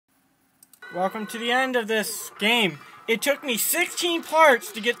Welcome to the end of this game. It took me 16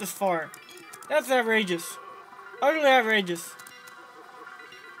 parts to get this far. That's outrageous. Utterly outrageous.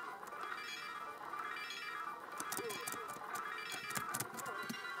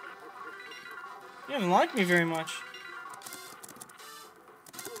 You haven't liked me very much.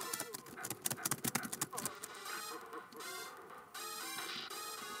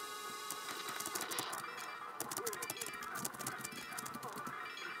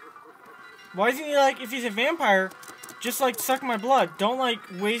 Why isn't he like, if he's a vampire, just like suck my blood? Don't like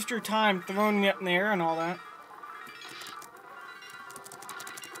waste your time throwing me up in the air and all that.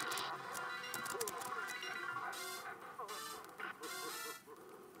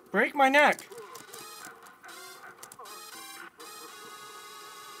 Break my neck.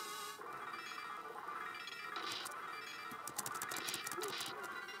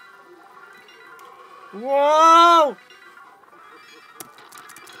 Whoa!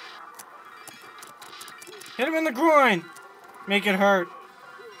 Hit him in the groin. Make it hurt.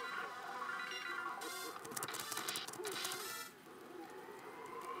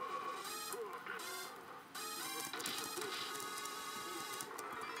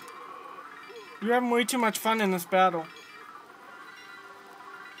 You're having way too much fun in this battle.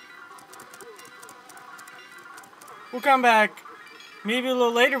 We'll come back maybe a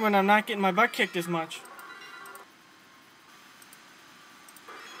little later when I'm not getting my butt kicked as much.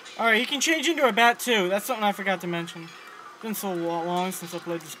 Alright, you can change into a bat too. That's something I forgot to mention. It's been so long since I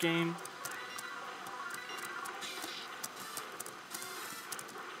played this game.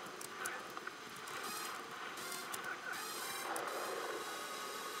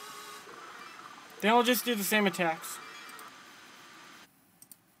 They all just do the same attacks.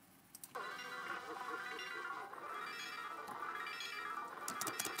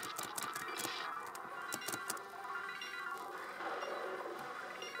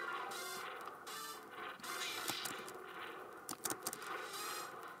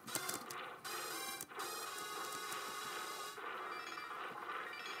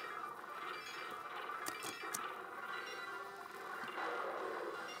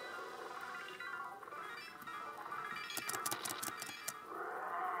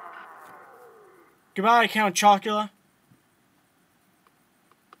 Goodbye, Count Chocula.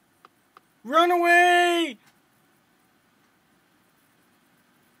 Run away!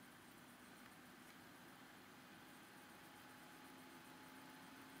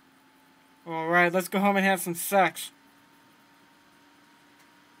 Alright, let's go home and have some sex.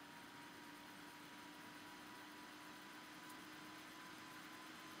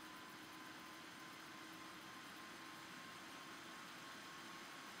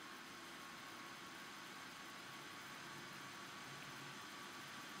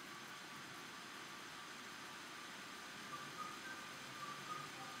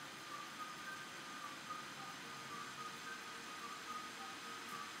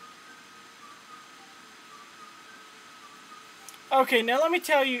 Okay, now let me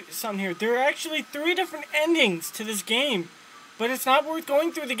tell you something here. There are actually 3 different endings to this game, but it's not worth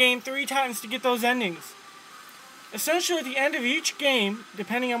going through the game 3 times to get those endings. Essentially, at the end of each game,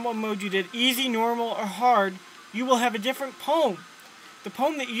 depending on what mode you did, easy, normal, or hard, you will have a different poem. The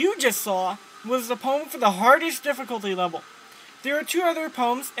poem that you just saw was the poem for the hardest difficulty level. There are 2 other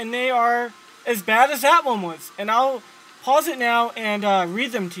poems, and they are as bad as that one was. And I'll pause it now and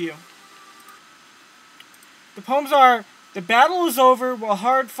read them to you. The poems are: the battle is over, while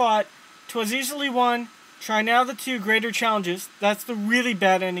hard fought, 'twas easily won, try now the 2 greater challenges. That's the really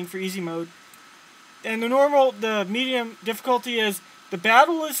bad ending for easy mode. And the medium difficulty is: the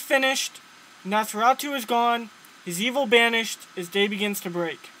battle is finished, Nosferatu is gone, his evil banished, his day begins to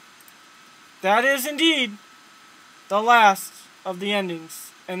break. That is indeed the last of the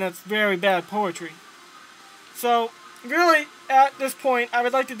endings, and that's very bad poetry. So, really, at this point, I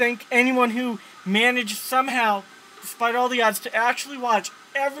would like to thank anyone who managed somehow, despite all the odds, to actually watch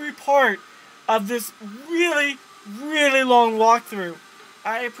every part of this really, really long walkthrough.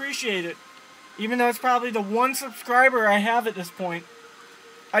 I appreciate it. Even though it's probably the 1 subscriber I have at this point.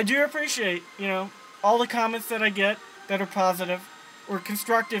 I do appreciate, all the comments that I get that are positive or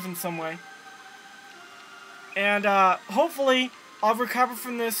constructive in some way. And hopefully I'll recover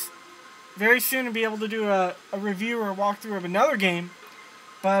from this very soon and be able to do a review or a walkthrough of another game.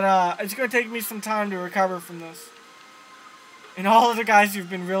 But it's going to take me some time to recover from this. And all of the guys who've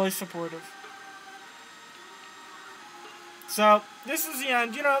been really supportive. So, this is the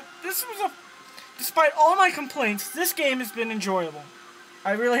end. Despite all my complaints, this game has been enjoyable.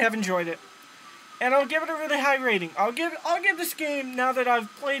 I really have enjoyed it. And I'll give it a really high rating. I'll give this game, now that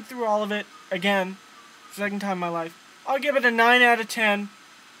I've played through all of it again, second time in my life, I'll give it a 9 out of 10.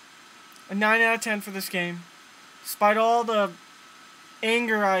 a 9 out of 10 for this game. Despite all the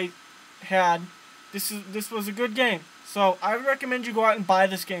anger I had, this was a good game. So I would recommend you go out and buy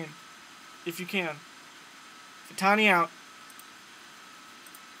this game if you can. Fatani out.